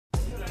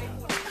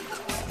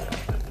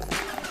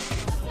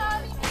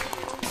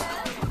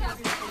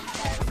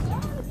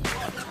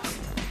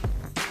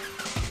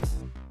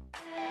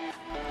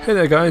Hey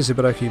there guys,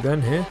 Ibaraki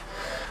Ben here.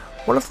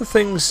 One of the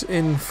things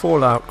in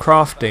Fallout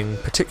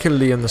crafting,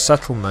 particularly in the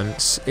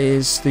settlements,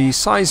 is the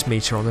size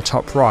meter on the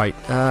top right.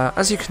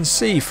 As you can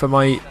see for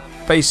my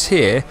base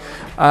here,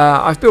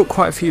 I've built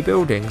quite a few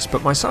buildings,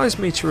 but my size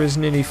meter is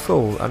nearly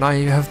full and I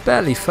have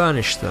barely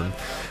furnished them.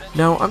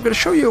 Now I'm going to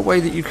show you a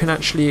way that you can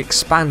actually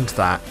expand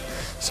that.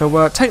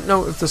 So take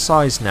note of the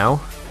size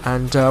now,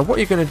 and what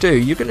you're going to do,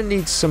 you're going to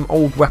need some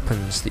old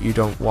weapons that you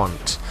don't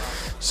want.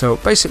 So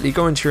basically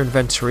go into your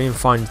inventory and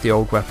find the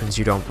old weapons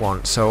you don't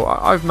want. So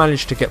I've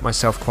managed to get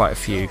myself quite a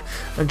few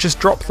and just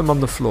drop them on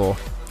the floor.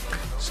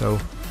 So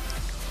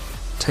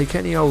take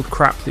any old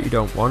crap that you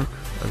don't want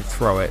and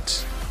throw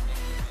it.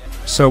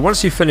 So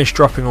once you finish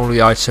dropping all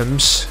the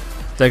items,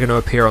 they're going to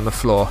appear on the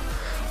floor.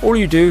 All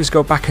you do is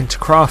go back into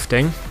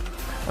crafting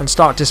and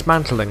start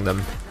dismantling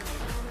them.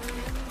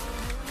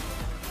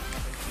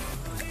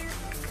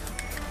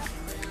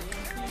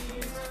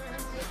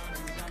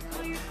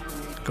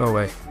 Go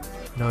away.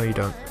 No, you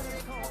don't.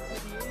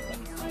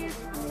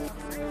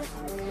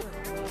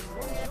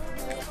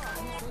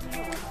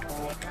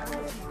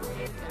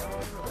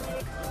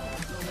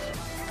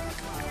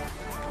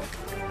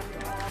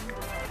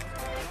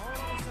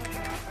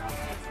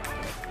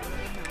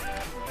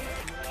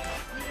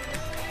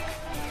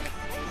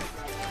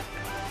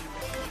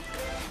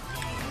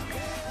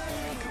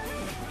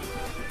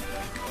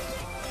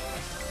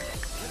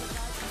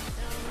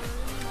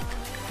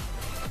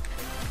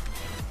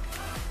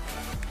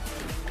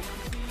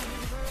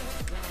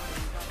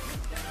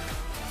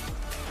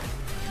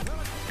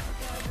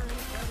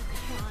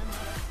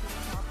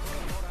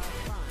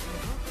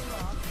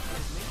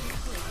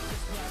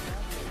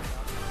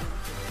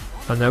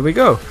 And there we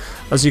go.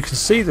 As you can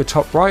see, the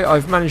top right,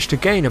 I've managed to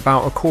gain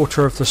about a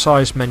quarter of the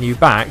size menu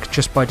back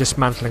just by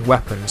dismantling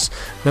weapons.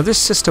 Now this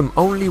system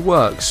only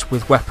works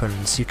with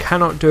weapons. You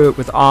cannot do it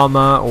with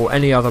armor or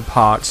any other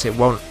parts. It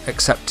won't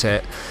accept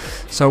it.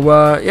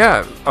 So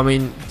yeah, I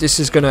mean, this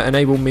is going to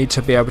enable me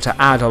to be able to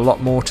add a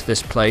lot more to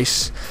this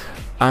place.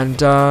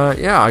 And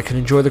yeah, I can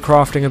enjoy the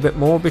crafting a bit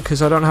more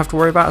because I don't have to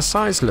worry about a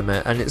size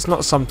limit, and it's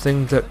not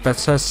something that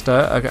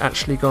Bethesda are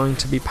actually going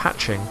to be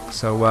patching.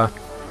 So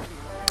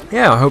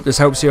yeah, I hope this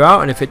helps you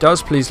out, and if it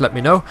does, please let me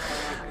know,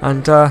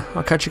 and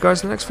I'll catch you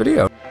guys in the next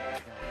video.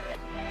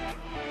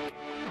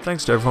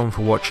 Thanks to everyone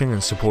for watching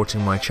and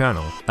supporting my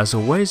channel. As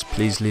always,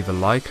 please leave a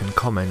like and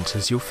comment,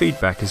 as your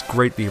feedback is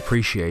greatly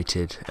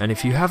appreciated, and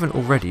if you haven't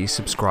already,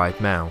 subscribe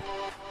now.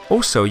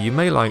 Also, you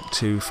may like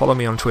to follow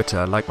me on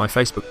Twitter, like my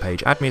Facebook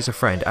page, add me as a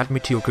friend, add me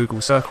to your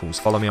Google circles,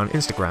 follow me on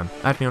Instagram,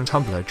 add me on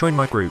Tumblr, join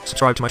my group,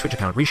 subscribe to my Twitch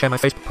account, reshare my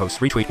Facebook posts,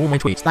 retweet all my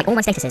tweets, like all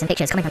my statuses and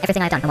pictures, comment on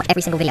everything I've done, and watch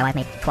every single video I've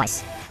made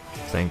twice.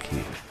 Thank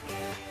you.